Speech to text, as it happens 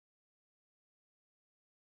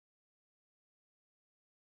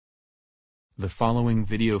The following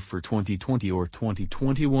video for 2020 or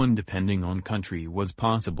 2021 depending on country was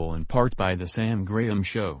possible in part by the Sam Graham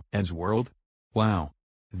Show. Eddsworld? Wow.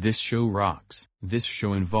 This show rocks. This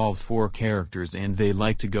show involves 4 characters and they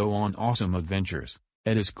like to go on awesome adventures.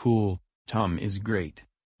 Ed is cool, Tom is great,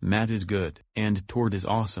 Matt is good, and Tord is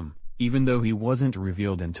awesome, even though he wasn't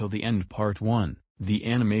revealed until the end. Part 1, the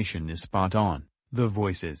animation is spot on, the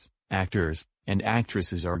voices, actors, and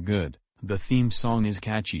actresses are good, the theme song is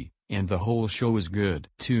catchy, and the whole show is good.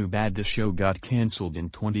 Too bad the show got cancelled in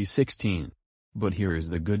 2016. But here is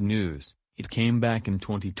the good news, it came back in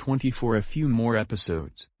 2020 for a few more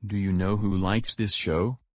episodes. Do you know who likes this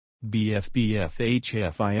show?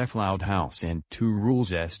 BFBFHFIF Loud House and 2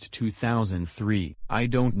 Rules Est 2003. I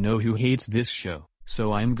don't know who hates this show,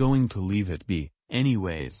 so I'm going to leave it be.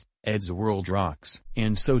 Anyways, Eddsworld rocks.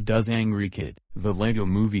 And so does Angry Kid. The Lego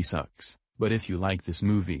movie sucks, but if you like this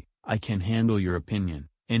movie, I can handle your opinion.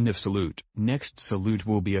 End of salute. Next salute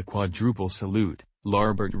will be a quadruple salute.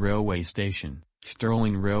 Larbert Railway Station,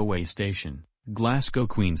 Stirling Railway Station, Glasgow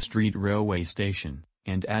Queen Street Railway Station,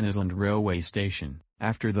 and Eddsworld Railway Station.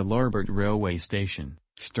 After the Larbert Railway Station,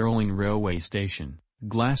 Stirling Railway Station,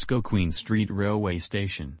 Glasgow Queen Street Railway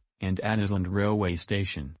Station, and Eddsworld Railway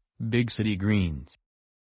Station, Big City Greens.